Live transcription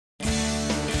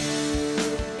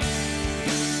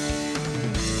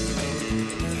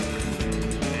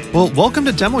Well, welcome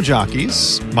to Demo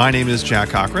Jockeys. My name is Jack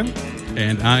Cochran.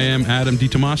 And I am Adam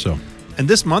DiTomaso. And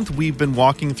this month we've been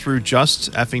walking through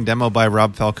Just Effing Demo by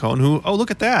Rob Falcone, who, oh,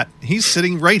 look at that. He's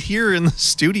sitting right here in the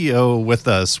studio with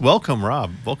us. Welcome,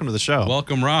 Rob. Welcome to the show.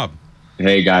 Welcome, Rob.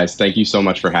 Hey, guys. Thank you so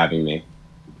much for having me.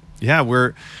 Yeah,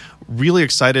 we're really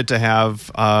excited to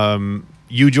have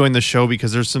you join the show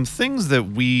because there's some things that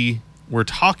we're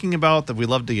talking about that we'd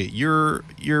love to get your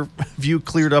view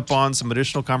cleared up on, some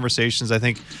additional conversations. I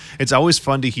think it's always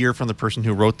fun to hear from the person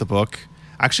who wrote the book.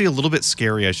 Actually, a little bit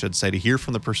scary, I should say, to hear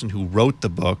from the person who wrote the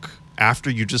book after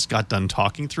you just got done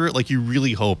talking through it. Like, you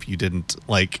really hope you didn't,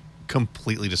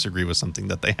 completely disagree with something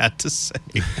that they had to say.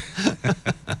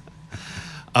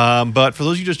 But for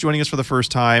those of you just joining us for the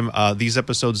first time, these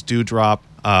episodes do drop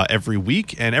every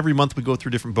week, and every month we go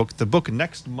through different books. The book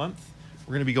next month,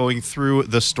 we're going to be going through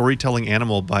The Storytelling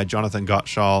Animal by Jonathan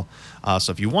Gottschall.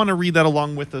 So if you want to read that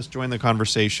along with us, join the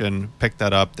conversation, pick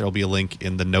that up. There'll be a link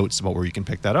in the notes about where you can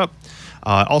pick that up.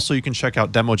 Also, you can check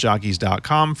out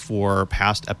demojockeys.com for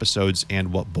past episodes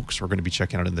and what books we're going to be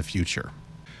checking out in the future.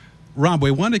 Rob,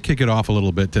 we wanted to kick it off a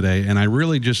little bit today, and I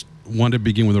really just want to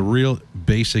begin with a real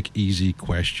basic, easy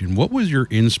question. What was your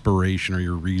inspiration or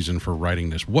your reason for writing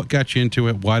this? What got you into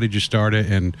it? Why did you start it?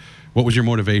 And what was your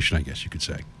motivation, I guess you could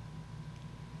say?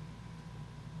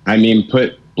 I mean,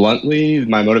 put bluntly,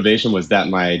 my motivation was that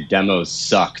my demos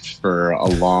sucked for a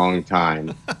long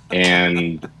time.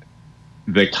 And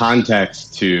the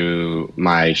context to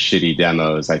my shitty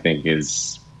demos, I think,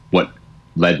 is what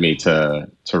led me to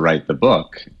write the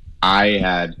book. I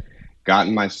had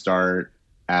gotten my start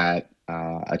at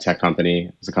a tech company.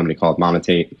 It was a company called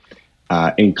Monotate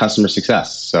in customer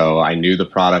success. So I knew the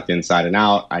product inside and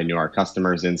out. I knew our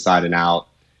customers inside and out.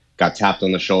 Got tapped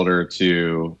on the shoulder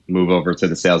to move over to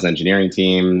the sales engineering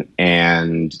team,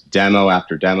 and demo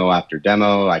after demo after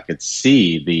demo, I could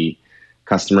see the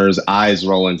customers' eyes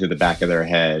roll into the back of their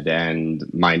head. And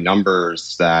my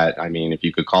numbers that, I mean, if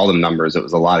you could call them numbers, it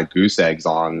was a lot of goose eggs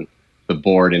on the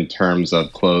board in terms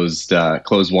of closed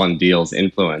won deals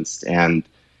influenced. And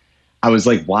I was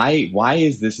like, why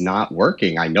is this not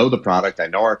working? I know the product, I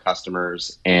know our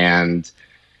customers, and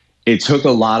it took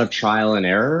a lot of trial and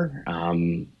error.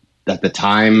 At the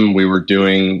time, we were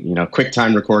doing,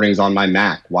 QuickTime recordings on my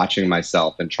Mac, watching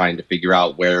myself and trying to figure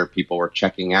out where people were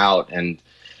checking out. And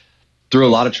through a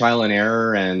lot of trial and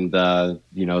error and, the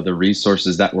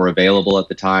resources that were available at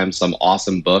the time, some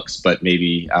awesome books, but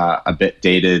maybe a bit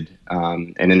dated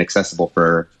and inaccessible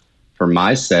for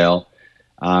my sale,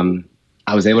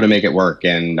 I was able to make it work.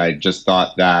 And I just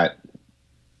thought that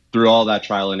through all that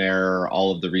trial and error,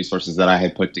 all of the resources that I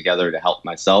had put together to help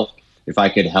myself, if I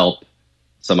could help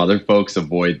some other folks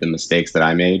avoid the mistakes that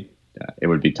I made, it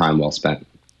would be time well spent.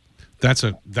 That's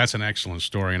an excellent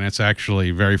story, and that's actually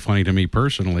very funny to me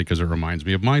personally because it reminds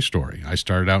me of my story. I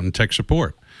started out in tech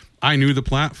support. I knew the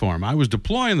platform. I was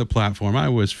deploying the platform. I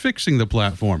was fixing the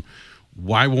platform.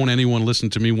 Why won't anyone listen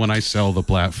to me when I sell the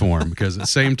platform? Because the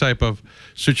same type of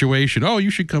situation. Oh, you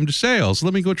should come to sales.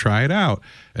 Let me go try it out.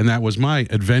 And that was my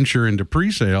adventure into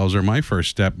pre-sales, or my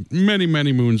first step many,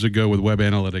 many moons ago with web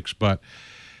analytics. But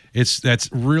that's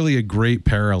really a great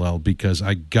parallel because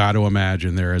I got to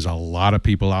imagine there is a lot of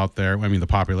people out there. I mean, the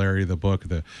popularity of the book,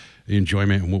 the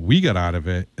enjoyment, and what we got out of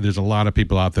it, there's a lot of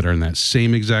people out that are in that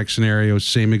same exact scenario,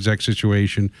 same exact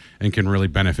situation, and can really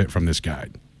benefit from this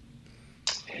guide.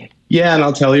 Yeah, and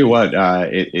I'll tell you what,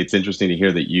 it's interesting to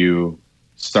hear that you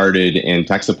started in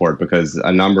tech support because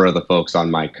a number of the folks on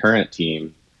my current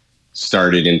team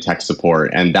started in tech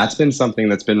support, and that's been something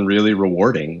that's been really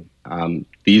rewarding.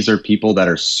 These are people that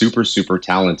are super, super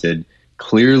talented,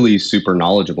 clearly super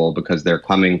knowledgeable because they're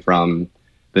coming from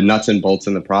the nuts and bolts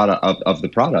in the product of the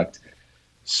product.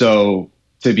 So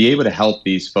to be able to help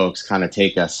these folks kind of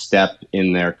take a step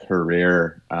in their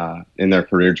career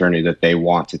journey that they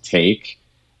want to take,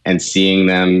 and seeing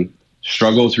them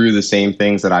struggle through the same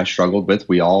things that I struggled with,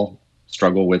 we all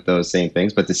struggle with those same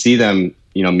things, but to see them,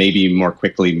 maybe more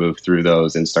quickly move through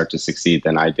those and start to succeed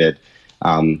than I did,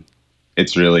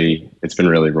 it's been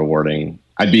really rewarding.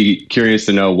 I'd be curious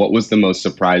to know, what was the most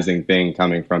surprising thing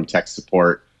coming from tech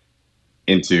support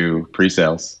into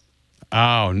pre-sales?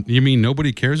 Oh, you mean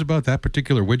nobody cares about that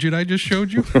particular widget I just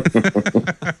showed you?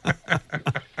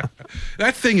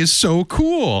 That thing is so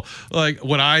cool. Like,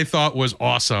 what I thought was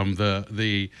awesome,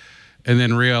 and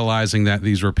then realizing that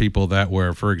these were people that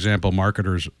were, for example,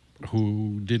 marketers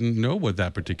who didn't know what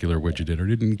that particular widget did or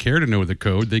didn't care to know the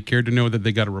code. They cared to know that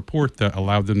they got a report that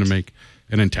allowed them to make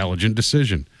an intelligent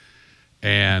decision.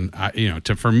 And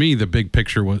for me, the big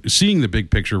picture was seeing the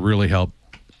big picture really helped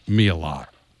me a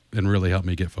lot and really helped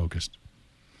me get focused.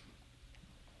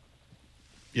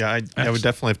 Yeah, I would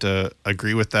definitely have to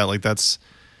agree with that. Like, that's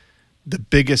the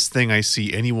biggest thing I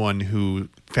see anyone who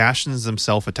fashions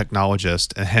themselves a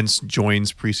technologist and hence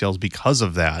joins pre-sales because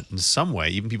of that in some way.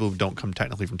 Even people who don't come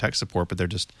technically from tech support, but they're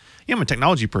just, yeah, I'm a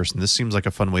technology person. This seems like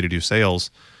a fun way to do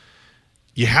sales.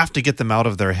 You have to get them out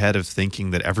of their head of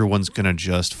thinking that everyone's going to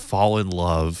just fall in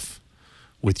love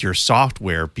with your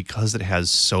software because it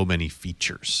has so many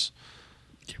features.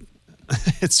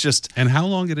 It's just... And how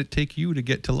long did it take you to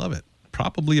get to love it?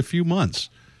 Probably a few months.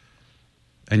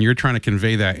 And you're trying to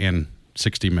convey that in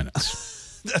 60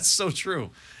 minutes. That's so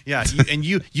true. Yeah,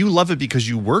 you love it because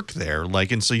you work there,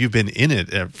 like, and so you've been in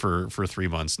it for 3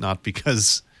 months, not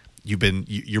because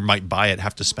you might buy it,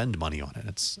 have to spend money on it.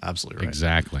 It's absolutely right.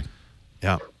 Exactly.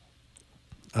 Yeah.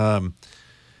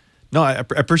 No, I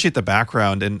appreciate the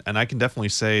background, and I can definitely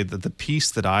say that the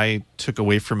piece that I took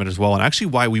away from it as well, and actually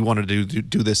why we wanted to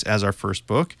do this as our first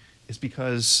book, is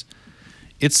because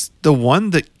it's the one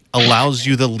that allows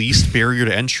you the least barrier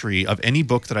to entry of any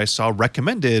book that I saw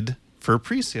recommended for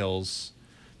pre-sales,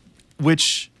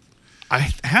 which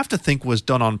I have to think was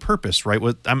done on purpose, right?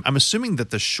 I'm assuming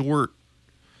that the short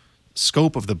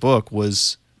scope of the book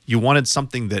was you wanted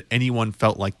something that anyone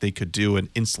felt like they could do and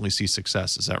instantly see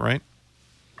success. Is that right?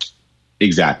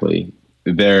 Exactly.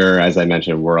 There, as I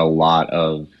mentioned, were a lot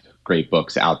of great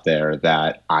books out there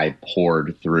that I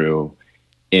poured through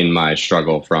in my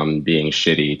struggle from being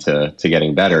shitty to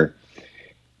getting better.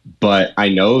 But I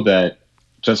know that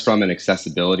just from an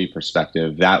accessibility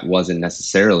perspective, that wasn't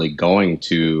necessarily going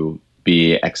to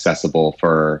be accessible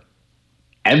for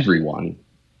everyone.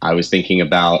 I was thinking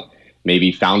about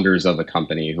maybe founders of a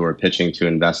company who are pitching to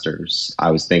investors.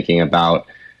 I was thinking about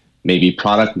maybe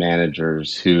product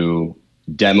managers who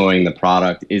demoing the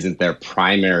product isn't their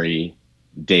primary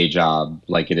day job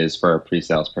like it is for a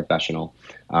pre-sales professional.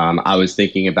 I was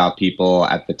thinking about people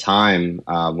at the time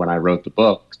when I wrote the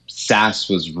book. SaaS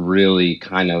was really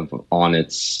kind of on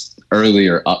its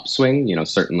earlier upswing,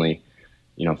 certainly,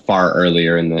 far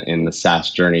earlier in the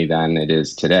SaaS journey than it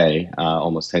is today,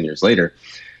 almost 10 years later.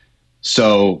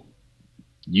 So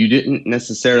you didn't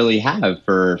necessarily have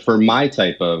for my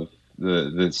type of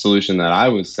the solution that I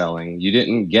was selling, you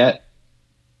didn't get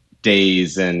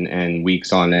days and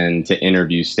weeks on end to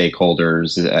interview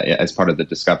stakeholders as part of the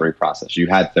discovery process. You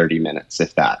had 30 minutes,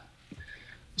 if that.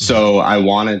 So I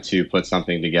wanted to put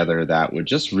something together that would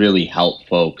just really help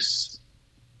folks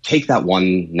take that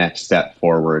one next step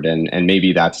forward. And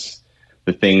maybe that's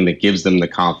the thing that gives them the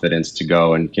confidence to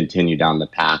go and continue down the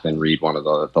path and read one of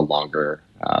the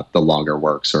longer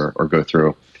works or go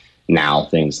through now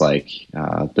things like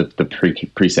the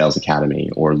pre-sales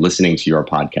academy or listening to your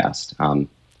podcast.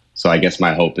 So I guess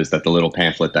my hope is that the little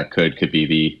pamphlet that could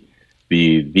be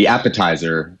the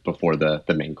appetizer before the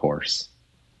main course.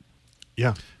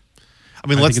 Yeah. I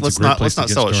mean, let's not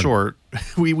sell it short.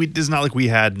 It's not like we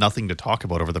had nothing to talk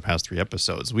about over the past 3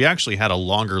 episodes. We actually had a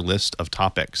longer list of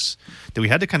topics that we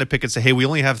had to kind of pick and say, hey, we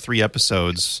only have 3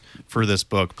 episodes for this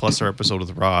book, plus our episode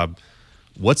with Rob.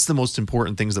 What's the most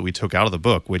important things that we took out of the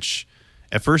book? Which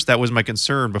at first that was my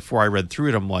concern before I read through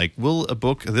it. I'm like, will a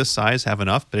book this size have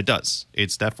enough? But it does.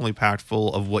 It's definitely packed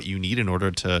full of what you need in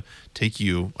order to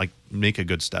make a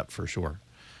good step for sure.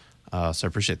 So I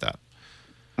appreciate that.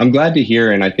 I'm glad to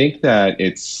hear. And I think that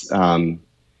it's, in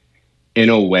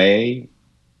a way,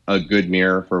 a good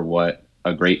mirror for what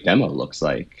a great demo looks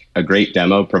like. A great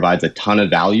demo provides a ton of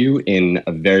value in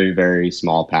a very, very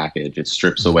small package. It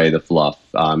strips away the fluff.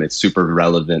 It's super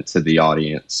relevant to the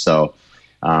audience. So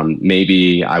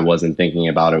maybe I wasn't thinking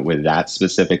about it with that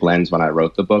specific lens when I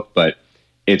wrote the book, but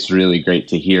it's really great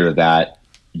to hear that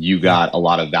you got a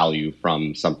lot of value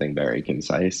from something very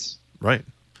concise. Right.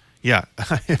 Yeah.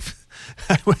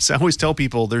 I always tell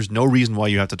people there's no reason why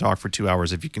you have to talk for 2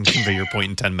 hours if you can convey your point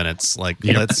in 10 minutes. Like,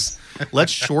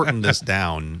 let's shorten this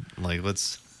down. Like,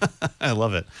 I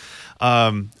love it.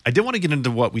 I did want to get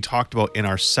into what we talked about in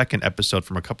our second episode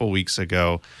from a couple of weeks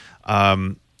ago.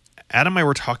 Adam and I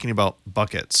were talking about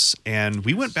buckets, and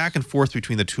we went back and forth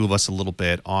between the two of us a little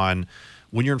bit on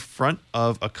when you're in front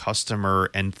of a customer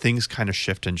and things kind of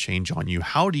shift and change on you.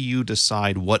 How do you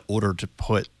decide what order to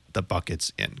put the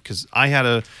buckets in? Because I had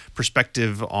a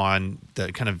perspective on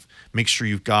the kind of make sure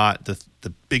you've got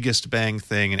the biggest bang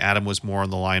thing, and Adam was more on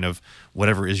the line of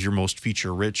whatever is your most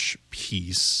feature rich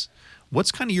piece.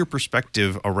 What's kind of your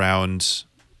perspective around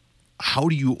how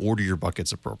do you order your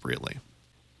buckets appropriately?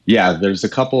 Yeah, there's a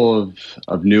couple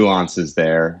of nuances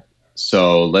there.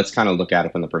 So let's kind of look at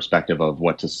it from the perspective of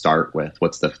what to start with.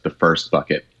 What's the first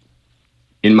bucket?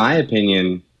 In my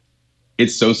opinion,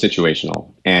 it's so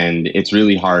situational, and it's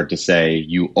really hard to say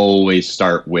you always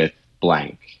start with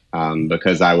blank,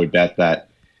 because I would bet that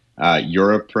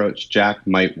Your approach, Jack,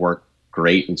 might work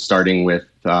great in starting with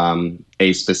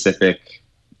a specific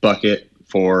bucket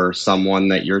for someone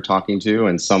that you're talking to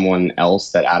and someone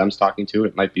else that Adam's talking to.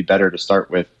 It might be better to start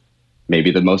with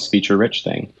maybe the most feature-rich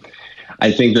thing.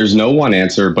 I think there's no one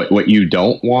answer, but what you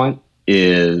don't want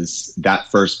is that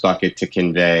first bucket to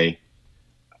convey,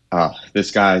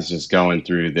 this guy's just going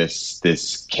through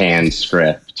this canned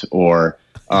script, or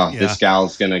this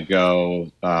gal's going to go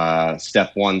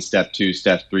step 1, step 2,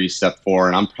 step 3, step 4,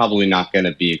 and I'm probably not going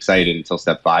to be excited until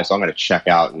step 5, so I'm going to check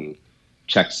out and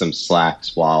check some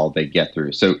slacks while they get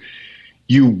through. So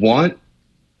you want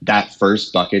that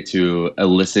first bucket to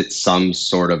elicit some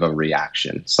sort of a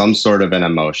reaction, some sort of an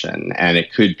emotion. And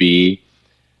it could be,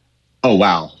 oh,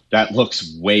 wow, that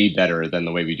looks way better than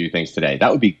the way we do things today.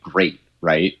 That would be great,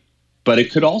 right? But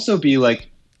it could also be like,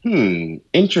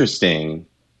 interesting.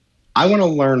 I want to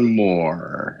learn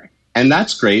more. And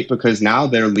that's great because now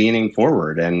they're leaning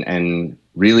forward and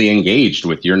really engaged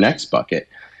with your next bucket.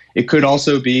 It could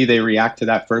also be they react to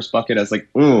that first bucket as like,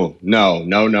 ooh, no,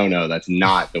 that's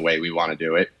not the way we want to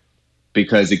do it,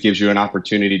 because it gives you an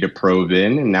opportunity to probe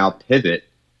in and now pivot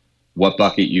what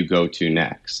bucket you go to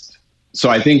next. So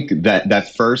I think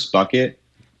that first bucket,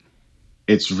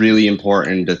 it's really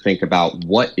important to think about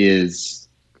what is,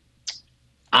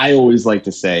 I always like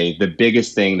to say, the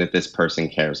biggest thing that this person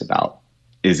cares about.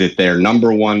 Is it their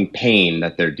number one pain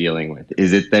that they're dealing with?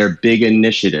 Is it their big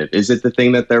initiative? Is it the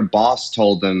thing that their boss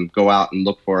told them, go out and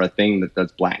look for a thing that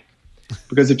does blank?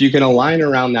 Because if you can align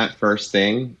around that first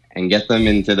thing and get them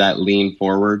into that lean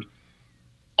forward,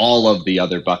 all of the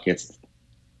other buckets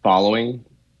following,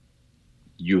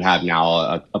 you have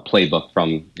now a playbook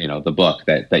from the book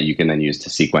that you can then use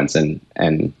to sequence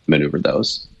and maneuver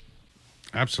those.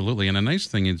 Absolutely. And a nice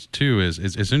thing is too is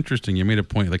it's interesting. You made a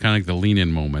point, like kind of like the lean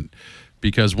in moment.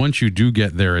 Because once you do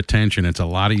get their attention, it's a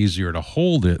lot easier to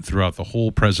hold it throughout the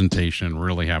whole presentation and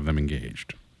really have them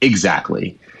engaged.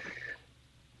 Exactly.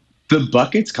 The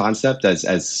buckets concept,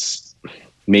 as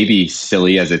maybe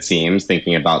silly as it seems,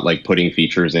 thinking about like putting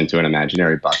features into an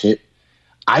imaginary bucket,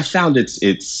 I found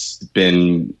it's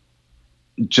been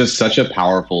just such a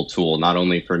powerful tool, not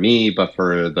only for me, but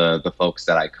for the folks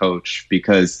that I coach,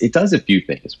 because it does a few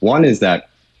things. One is that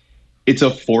it's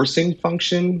a forcing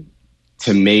function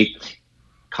to make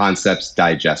concepts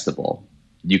digestible.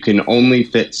 You can only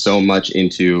fit so much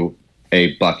into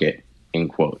a bucket, in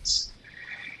quotes.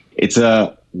 It's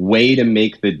a way to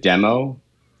make the demo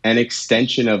an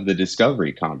extension of the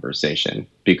discovery conversation,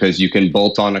 because you can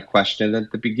bolt on a question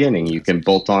at the beginning, you can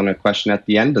bolt on a question at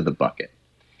the end of the bucket.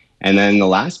 And then the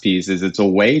last piece is it's a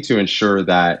way to ensure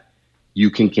that you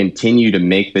can continue to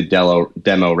make the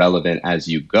demo relevant as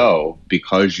you go,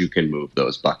 because you can move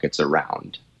those buckets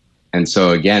around. And so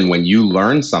again, when you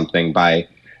learn something by,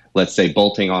 let's say,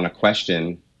 bolting on a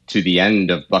question to the end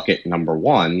of bucket number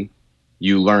 1,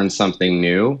 you learn something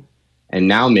new. And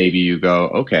now maybe you go,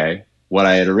 okay, what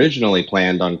I had originally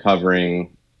planned on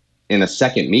covering in a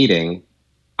second meeting,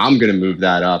 I'm going to move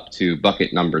that up to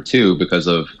bucket number 2 because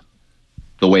of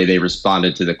the way they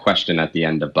responded to the question at the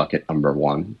end of bucket number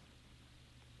 1.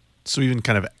 So even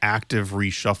kind of active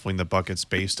reshuffling the buckets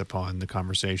based upon the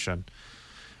conversation.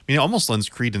 I mean, it almost lends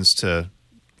credence to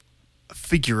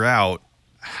figure out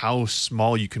how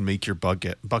small you can make your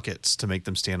buckets to make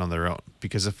them stand on their own.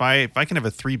 Because if I can have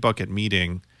a 3-bucket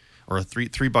meeting or a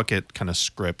three bucket kind of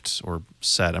script or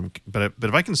set, but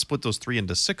if I can split those 3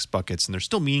 into 6 buckets and they're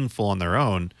still meaningful on their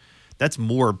own, that's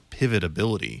more pivot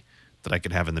ability that I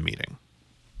could have in the meeting.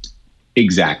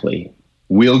 Exactly.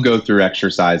 We'll go through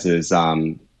exercises,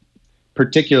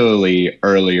 particularly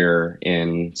earlier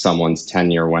in someone's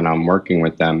tenure when I'm working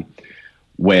with them,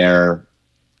 where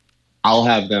I'll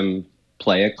have them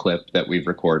play a clip that we've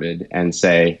recorded and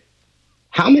say,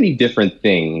 how many different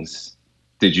things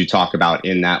did you talk about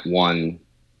in that one?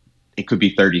 It could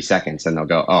be 30 seconds. And they'll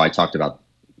go, oh, I talked about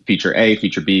feature A,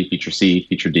 feature B, feature C,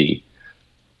 feature D.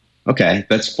 Okay,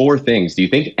 that's 4 things. Do you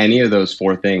think any of those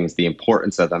 4 things, the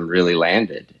importance of them really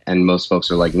landed? And most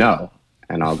folks are like, no.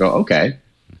 And I'll go, okay,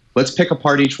 let's pick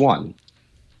apart each one.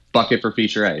 Bucket for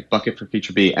feature A, bucket for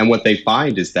feature B. And what they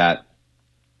find is that,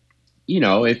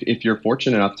 if you're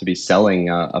fortunate enough to be selling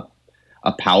a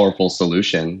powerful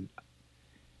solution,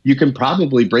 you can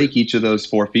probably break each of those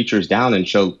 4 features down and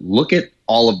show, look at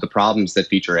all of the problems that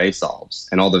feature A solves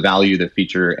and all the value that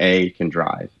feature A can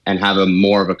drive, and have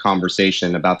more of a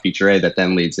conversation about feature A that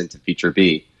then leads into feature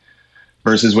B.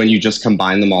 Versus when you just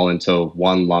combine them all into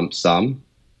one lump sum,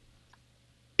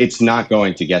 it's not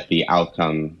going to get the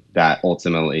outcome that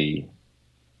ultimately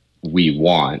we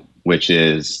want, which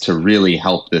is to really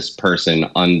help this person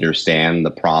understand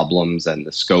the problems and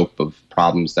the scope of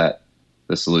problems that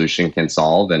the solution can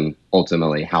solve and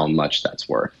ultimately how much that's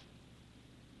worth.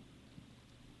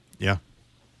 Yeah,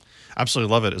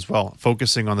 absolutely love it as well.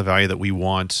 Focusing on the value that we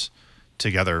want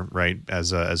together, right?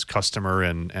 As customer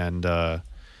and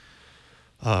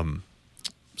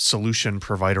solution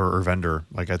provider or vendor.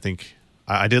 Like I think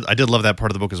I did love that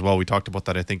part of the book as well. We talked about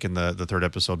that, I think, in the third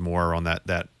episode more on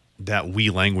that we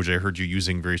language I heard you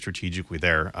using very strategically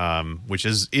there, which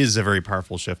is a very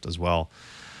powerful shift as well.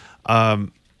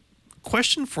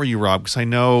 Question for you, Rob, because I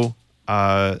know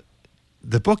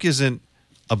the book isn't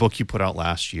a book you put out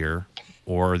last year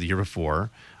or the year before.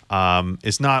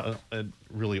 It's not a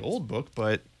really old book,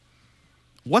 but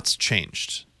what's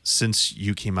changed since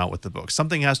you came out with the book?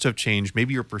 Something has to have changed.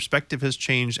 Maybe your perspective has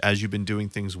changed as you've been doing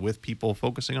things with people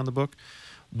focusing on the book.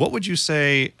 What would you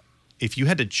say if you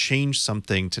had to change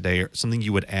something today, or something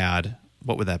you would add?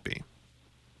 What would that be?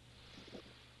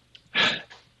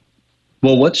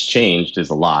 Well, what's changed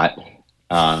is a lot.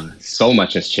 So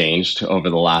much has changed over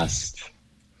the last,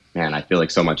 I feel like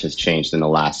so much has changed in the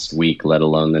last week, let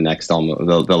alone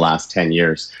the last 10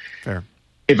 years. Fair.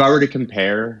 If I were to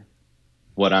compare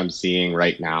what I'm seeing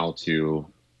right now to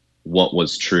what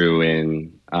was true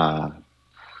in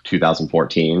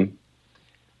 2014,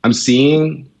 I'm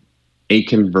seeing a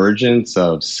convergence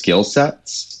of skill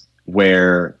sets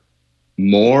where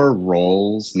more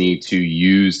roles need to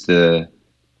use the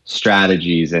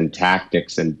strategies and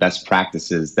tactics and best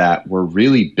practices that were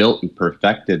really built and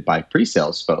perfected by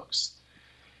pre-sales folks,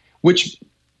 which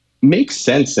makes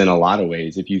sense in a lot of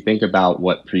ways. If you think about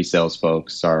what pre-sales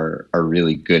folks are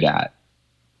really good at,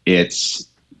 it's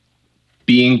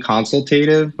being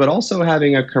consultative, but also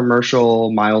having a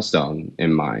commercial milestone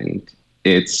in mind.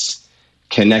 It's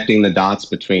connecting the dots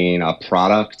between a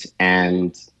product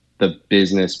and the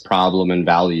business problem and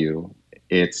value.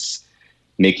 It's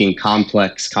making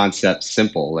complex concepts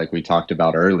simple, like we talked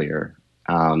about earlier.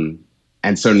 And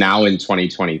so now in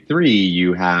 2023,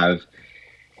 you have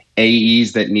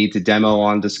AEs that need to demo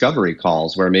on discovery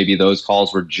calls, where maybe those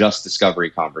calls were just discovery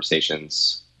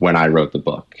conversations when I wrote the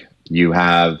book. You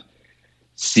have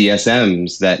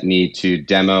CSMs that need to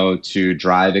demo to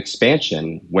drive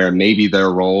expansion, where maybe their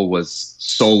role was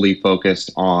solely focused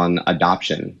on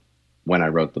adoption when I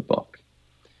wrote the book.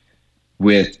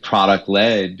 With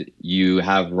product-led, you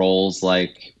have roles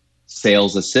like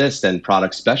sales assist and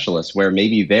product specialist, where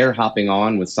maybe they're hopping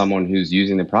on with someone who's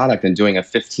using the product and doing a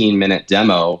 15-minute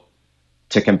demo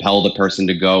to compel the person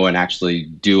to go and actually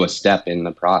do a step in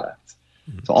the product.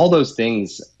 So all those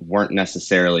things weren't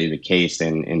necessarily the case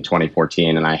in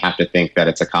 2014. And I have to think that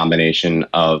it's a combination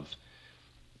of,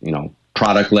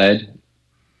 product-led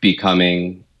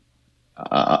becoming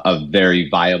a very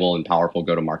viable and powerful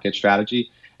go-to-market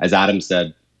strategy. As Adam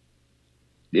said,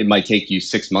 it might take you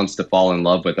 6 months to fall in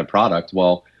love with a product.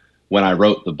 Well, when I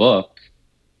wrote the book,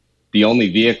 the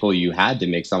only vehicle you had to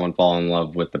make someone fall in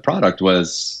love with the product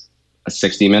was a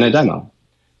 60-minute demo.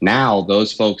 Now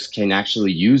those folks can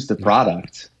actually use the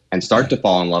product and start to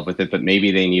fall in love with it, but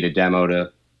maybe they need a demo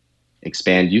to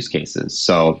expand use cases.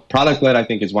 So product-led, I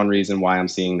think, is one reason why I'm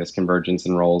seeing this convergence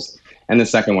in roles. And the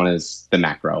second one is the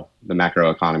macro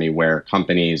economy, where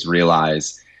companies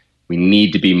realize we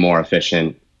need to be more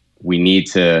efficient. We need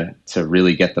to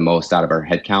really get the most out of our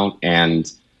headcount,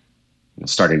 and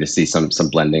starting to see some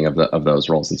blending of those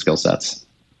roles and skill sets.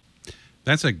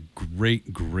 That's a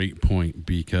great point,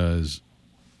 because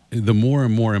the more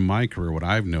and more in my career, what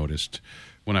I've noticed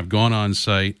when I've gone on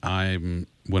site,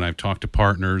 when I've talked to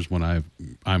partners,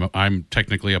 I'm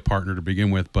technically a partner to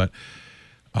begin with, but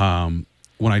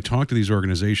when I talk to these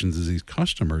organizations as these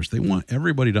customers, they want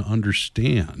everybody to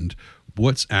understand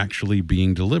what's actually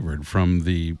being delivered, from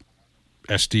the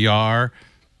SDR/BDR,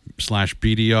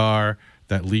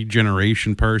 that lead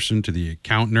generation person, to the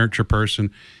account nurture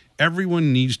person.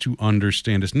 Everyone needs to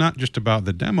understand it's not just about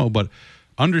the demo, but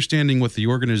understanding what the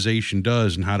organization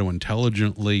does and how to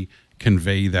intelligently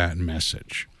convey that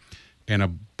message. And a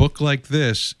book like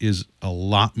this is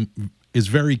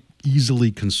very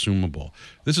easily consumable.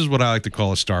 This is what I like to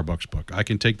call a Starbucks book. I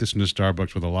can take this into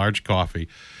Starbucks with a large coffee,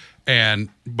 and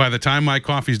by the time my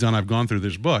coffee's done, I've gone through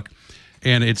this book.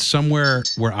 And it's somewhere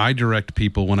where I direct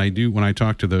people when I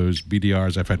talk to those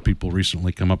BDRs. I've had people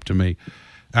recently come up to me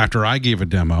after I gave a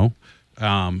demo.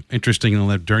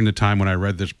 Interestingly, during the time when I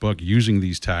read this book, using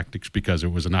these tactics because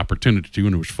it was an opportunity to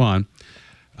and it was fun,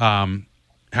 having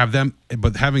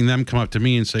them come up to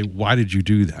me and say, "Why did you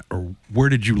do that?" Or "Where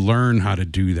did you learn how to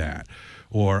do that?"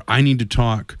 Or "I need to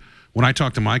talk." When I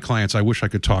talk to my clients, I wish I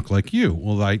could talk like you.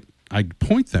 Well, I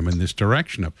point them in this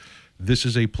direction of, this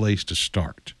is a place to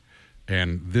start.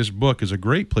 And this book is a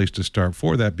great place to start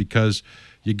for that, because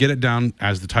you get it down,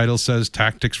 as the title says,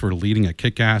 tactics for leading a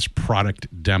kick-ass product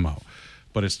demo.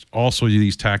 But it's also,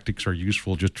 these tactics are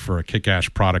useful just for a kick-ass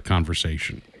product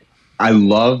conversation. I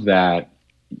love that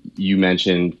you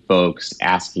mentioned folks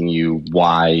asking you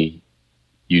why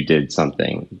you did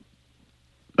something.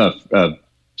 A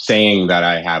saying that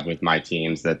I have with my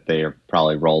teams that they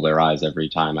probably roll their eyes every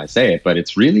time I say it, but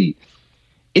it's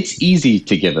easy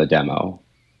to give a demo.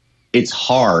 It's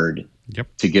hard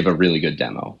to give a really good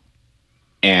demo.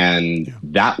 And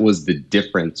that was the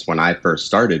difference when I first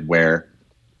started, where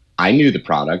I knew the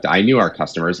product, I knew our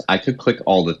customers, I could click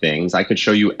all the things, I could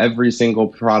show you every single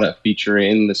product feature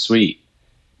in the suite,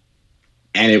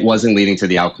 and it wasn't leading to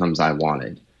the outcomes I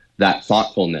wanted. That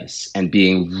thoughtfulness and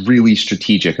being really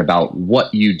strategic about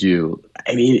what you do.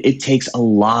 I mean, it takes a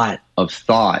lot of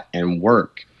thought and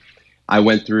work. I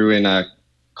went through in a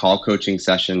call coaching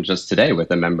session just today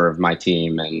with a member of my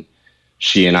team, and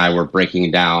she and I were breaking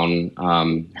down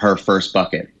her first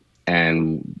bucket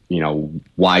and,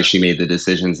 why she made the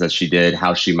decisions that she did,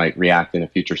 how she might react in a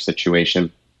future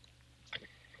situation.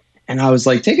 And I was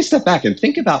like, take a step back and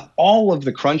think about all of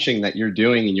the crunching that you're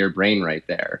doing in your brain right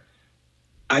there.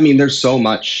 I mean, there's so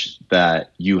much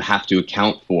that you have to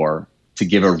account for to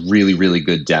give a really, really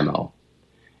good demo.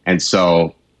 And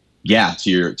so, yeah,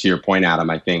 to your point, Adam,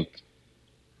 I think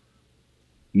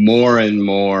more and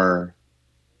more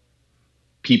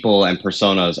people and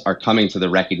personas are coming to the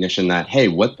recognition that, hey,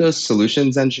 what the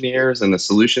solutions engineers and the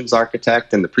solutions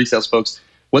architect and the pre-sales folks,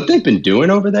 what they've been doing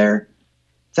over there,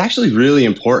 it's actually really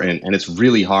important and it's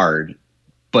really hard,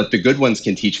 but the good ones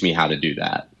can teach me how to do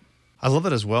that. I love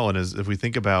that as well. And if we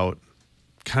think about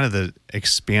kind of the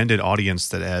expanded audience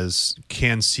that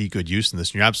can see good use in this,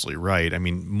 and you're absolutely right. I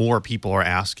mean, more people are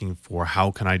asking for, how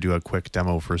can I do a quick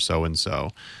demo for so-and-so?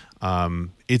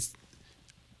 It's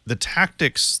the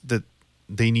tactics that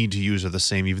they need to use are the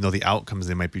same, even though the outcomes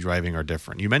they might be driving are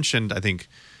different. You mentioned, I think,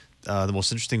 the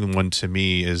most interesting one to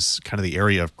me is kind of the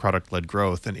area of product-led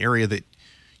growth, an area that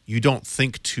you don't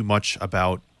think too much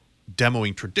about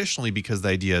demoing traditionally, because the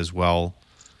idea is, well,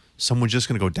 someone's just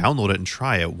going to go download it and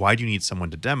try it. Why do you need someone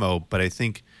to demo? But I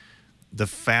think the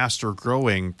faster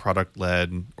growing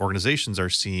product-led organizations are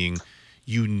seeing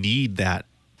you need that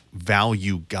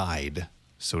value guide,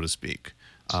 so to speak,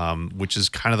 which is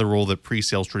kind of the role that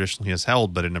pre-sales traditionally has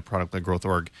held. But in a product-led growth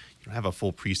org, you don't have a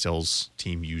full pre-sales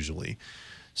team usually.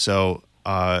 So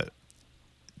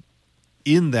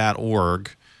in that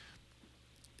org,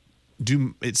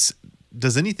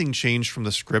 does anything change from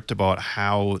the script about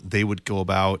how they would go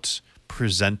about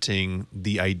presenting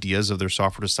the ideas of their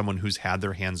software to someone who's had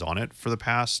their hands on it for the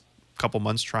past couple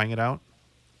months trying it out?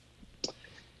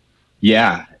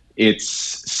 Yeah, it's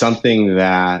something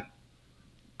that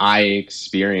I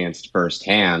experienced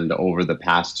firsthand over the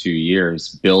past 2 years,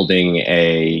 building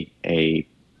a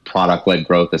product-led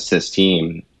growth assist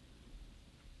team.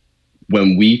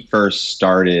 When we first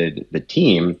started the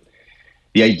team,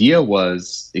 the idea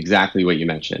was exactly what you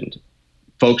mentioned.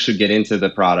 Folks should get into the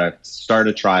product, start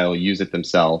a trial, use it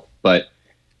themselves. But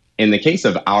in the case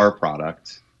of our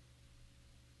product,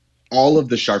 all of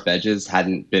the sharp edges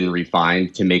hadn't been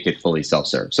refined to make it fully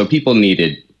self-serve. So people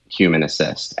needed human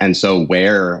assist. And so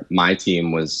where my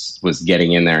team was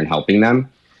getting in there and helping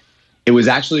them, it was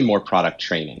actually more product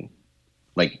training.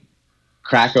 Like,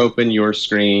 crack open your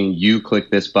screen, you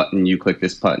click this button, you click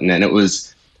this button. And it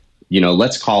was,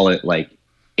 let's call it like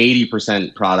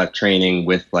 80% product training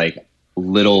with like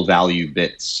little value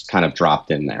bits kind of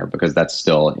dropped in there, because that's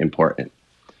still important.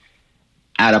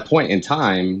 At a point in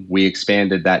time, we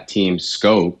expanded that team's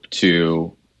scope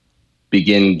to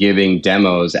begin giving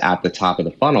demos at the top of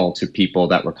the funnel to people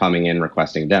that were coming in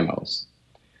requesting demos.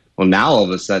 Well, now all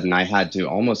of a sudden I had to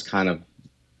almost kind of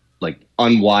like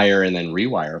unwire and then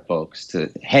rewire folks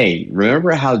to, hey,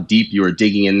 remember how deep you were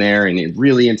digging in there and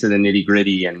really into the nitty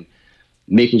gritty and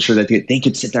making sure that they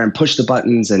could sit there and push the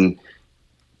buttons. And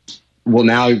well,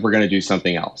 now we're going to do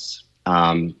something else.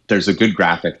 There's a good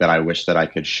graphic that I wish that I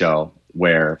could show,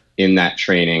 where in that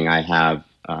training I have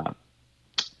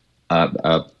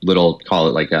a little, call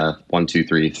it like a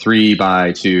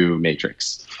 3x2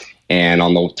 matrix. And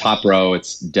on the top row,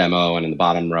 it's demo. And in the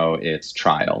bottom row, it's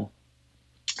trial.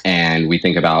 And we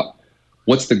think about,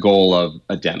 what's the goal of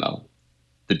a demo?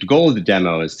 The goal of the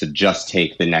demo is to just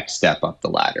take the next step up the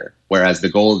ladder. Whereas the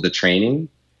goal of the training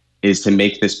is to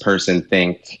make this person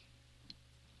think,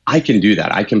 I can do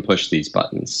that. I can push these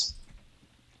buttons.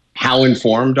 How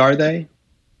informed are they?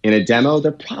 In a demo,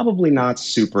 they're probably not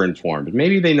super informed.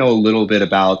 Maybe they know a little bit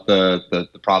about the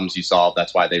problems you solve.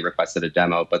 That's why they requested a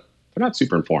demo, but they're not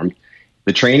super informed.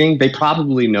 The training, they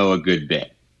probably know a good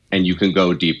bit. and you can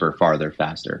go deeper, farther,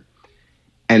 faster.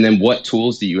 And then what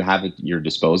tools do you have at your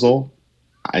disposal?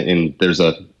 And there's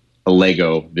a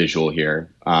Lego visual here.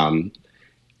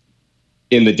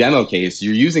 In the demo case,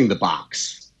 you're using the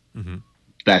box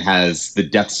that has the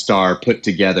Death Star put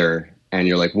together, and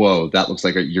you're like, whoa, that looks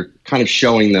like you're kind of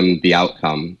showing them the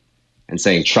outcome and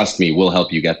saying, trust me, we'll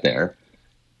help you get there.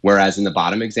 Whereas in the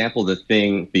bottom example, the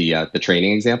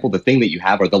training example, the thing that you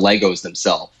have are the Legos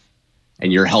themselves,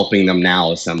 and you're helping them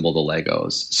now assemble the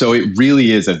Legos. So it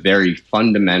really is a very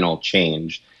fundamental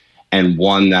change, and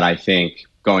one that I think,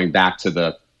 going back to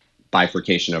the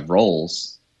bifurcation of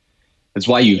roles, that's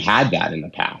why you had that in the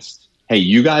past. Hey,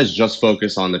 you guys just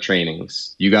focus on the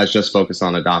trainings. You guys just focus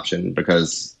on adoption,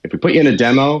 because if we put you in a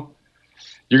demo,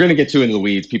 you're going to get too into the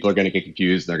weeds. People are going to get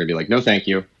confused. They're going to be like, no, thank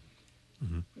you.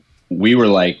 We were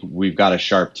like, we've got a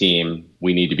sharp team.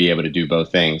 We need to be able to do both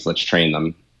things. Let's train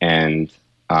them. And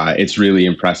it's really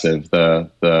impressive, the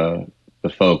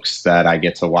folks that I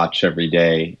get to watch every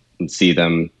day and see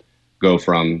them go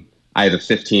from, I have a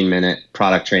 15-minute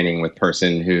product training with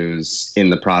person who's in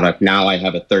the product. Now I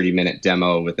have a 30-minute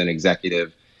demo with an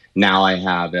executive. Now I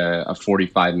have a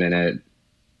 45-minute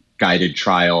guided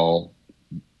trial,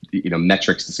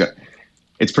 metrics discussion.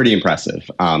 It's pretty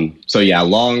impressive. So yeah,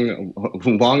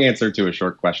 long answer to a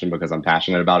short question, because I'm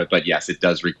passionate about it. But yes, it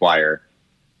does require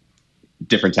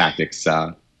different tactics,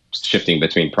 shifting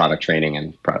between product training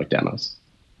and product demos.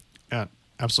 Yeah,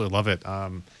 absolutely love it.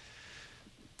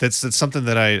 That's something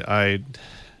that I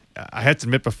had to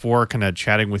admit before, kind of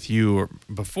chatting with you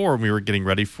before when we were getting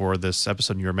ready for this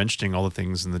episode, and you were mentioning all the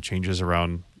things and the changes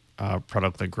around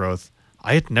product-led growth.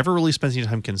 I had never really spent any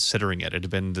time considering it. It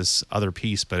had been this other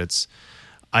piece, but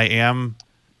I am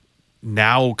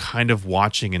now kind of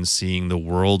watching and seeing the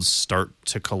worlds start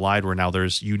to collide, where now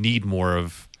you need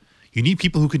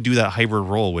people who can do that hybrid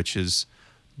role, which is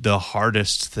the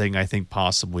hardest thing I think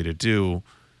possibly to do,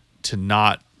 to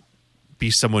not be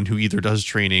someone who either does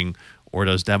training or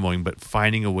does demoing, but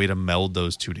finding a way to meld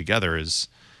those two together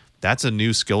that's a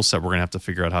new skill set we're going to have to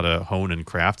figure out how to hone and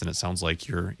craft. And it sounds like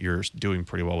you're doing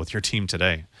pretty well with your team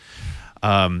today.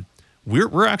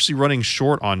 We're actually running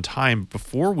short on time.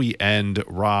 Before we end,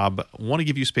 Rob, I want to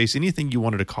give you space. Anything you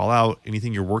wanted to call out,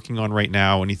 anything you're working on right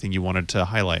now, anything you wanted to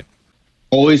highlight?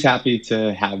 Always happy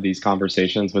to have these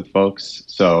conversations with folks.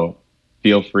 So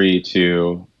feel free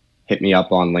to hit me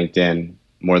up on LinkedIn.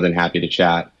 More than happy to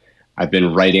chat. I've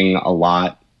been writing a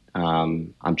lot.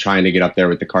 I'm trying to get up there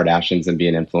with the Kardashians and be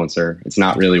an influencer. It's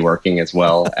not really working as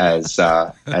well as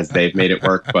they've made it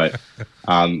work. But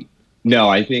no,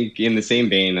 I think in the same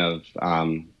vein of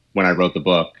when I wrote the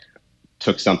book,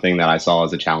 took something that I saw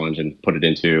as a challenge and put it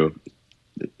into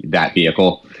that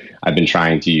vehicle. I've been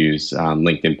trying to use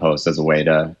LinkedIn posts as a way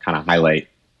to kind of highlight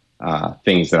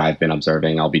things that I've been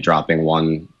observing. I'll be dropping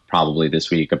one probably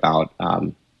this week about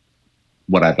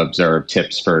what I've observed,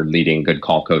 tips for leading good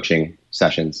call coaching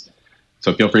sessions.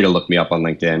 So feel free to look me up on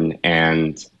LinkedIn,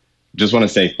 and just want to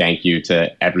say thank you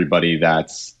to everybody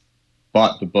that's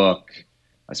bought the book,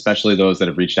 especially those that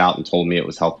have reached out and told me it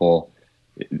was helpful.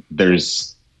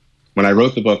 When I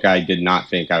wrote the book, I did not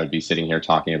think I would be sitting here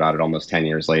talking about it almost 10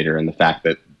 years later. And the fact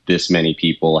that this many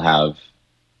people have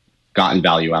gotten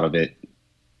value out of it,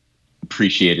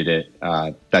 appreciated it,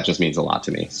 that just means a lot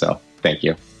to me. So thank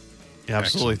you. Yeah,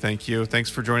 absolutely. Thank you. Thanks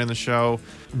for joining the show.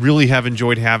 Really have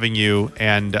enjoyed having you.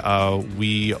 And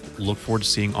we look forward to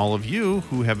seeing all of you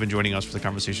who have been joining us for the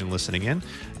conversation, listening in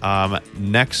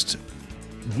next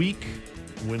week.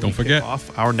 Don't forget, kick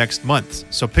off our next month.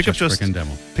 So pick up Just Effing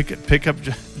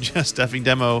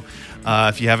Demo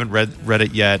if you haven't read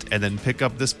it yet, and then pick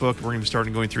up this book. We're going to be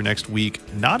starting going through next week.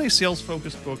 Not a sales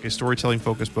focused book, a storytelling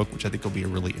focused book, which I think will be a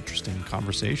really interesting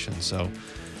conversation. So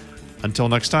until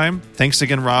next time, thanks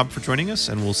again, Rob, for joining us,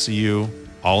 and we'll see you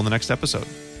all in the next episode.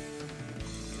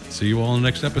 See you all in the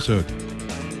next episode.